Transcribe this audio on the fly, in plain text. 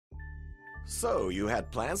So, you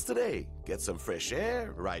had plans today? Get some fresh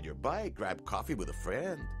air, ride your bike, grab coffee with a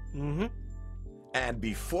friend? Mm-hmm. And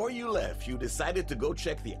before you left, you decided to go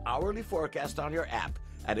check the hourly forecast on your app,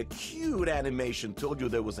 and a cute animation told you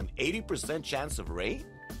there was an 80% chance of rain?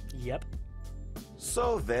 Yep.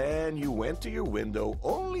 So then you went to your window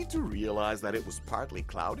only to realize that it was partly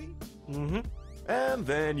cloudy? Mm-hmm. And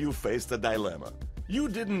then you faced a dilemma. You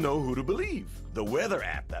didn't know who to believe. The weather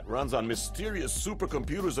app that runs on mysterious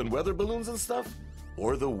supercomputers and weather balloons and stuff?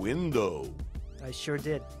 Or the window? I sure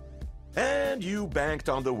did. And you banked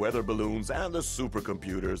on the weather balloons and the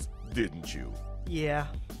supercomputers, didn't you? Yeah.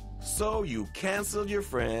 So you canceled your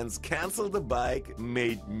friends, canceled the bike,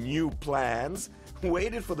 made new plans,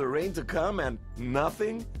 waited for the rain to come and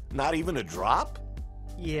nothing? Not even a drop?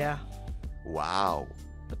 Yeah. Wow.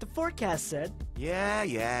 But the forecast said...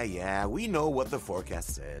 Yeah, we know what the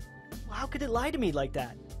forecast said. Well, how could it lie to me like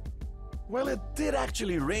that? Well, it did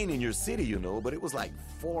actually rain in your city, you know, but it was like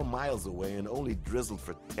 4 miles away and only drizzled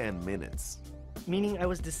for 10 minutes. Meaning I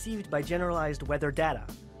was deceived by generalized weather data.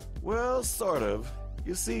 Well, sort of.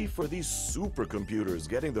 You see, for these supercomputers,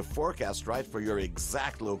 getting the forecast right for your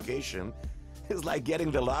exact location is like getting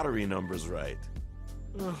the lottery numbers right.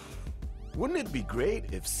 Wouldn't it be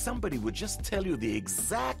great if somebody would just tell you the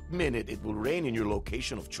exact minute it will rain in your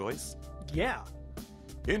location of choice? Yeah.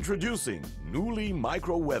 Introducing Nooly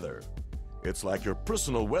Micro Weather. It's like your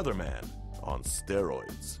personal weatherman on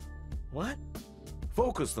steroids. What?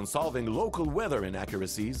 Focused on solving local weather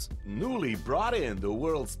inaccuracies, Nooly brought in the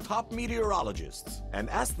world's top meteorologists and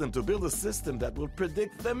asked them to build a system that will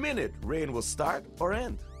predict the minute rain will start or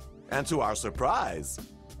end. And to our surprise,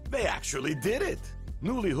 they actually did it.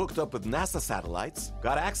 Nooly hooked up with NASA satellites,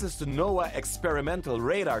 got access to NOAA experimental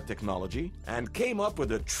radar technology, and came up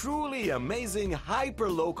with a truly amazing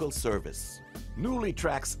hyperlocal service. Nooly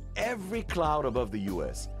tracks every cloud above the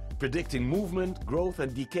US, predicting movement, growth,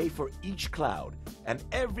 and decay for each cloud, and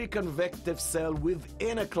every convective cell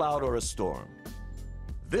within a cloud or a storm.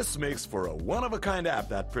 This makes for a one-of-a-kind app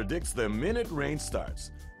that predicts the minute rain starts,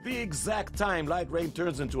 the exact time light rain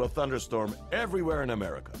turns into a thunderstorm everywhere in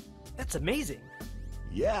America. That's amazing.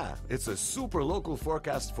 Yeah, it's a super local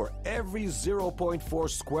forecast for every 0.4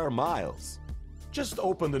 square miles. Just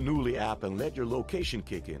open the Nooly app and let your location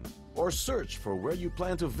kick in, or search for where you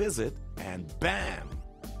plan to visit, and bam!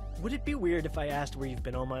 Would it be weird if I asked where you've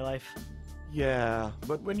been all my life? Yeah,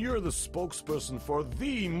 but when you're the spokesperson for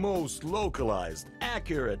the most localized,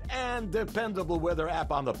 accurate, and dependable weather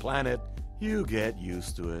app on the planet, you get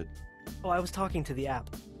used to it. Oh, I was talking to the app.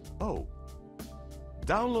 Oh.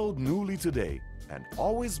 Download Nooly today and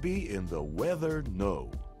always be in the weather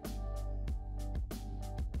know.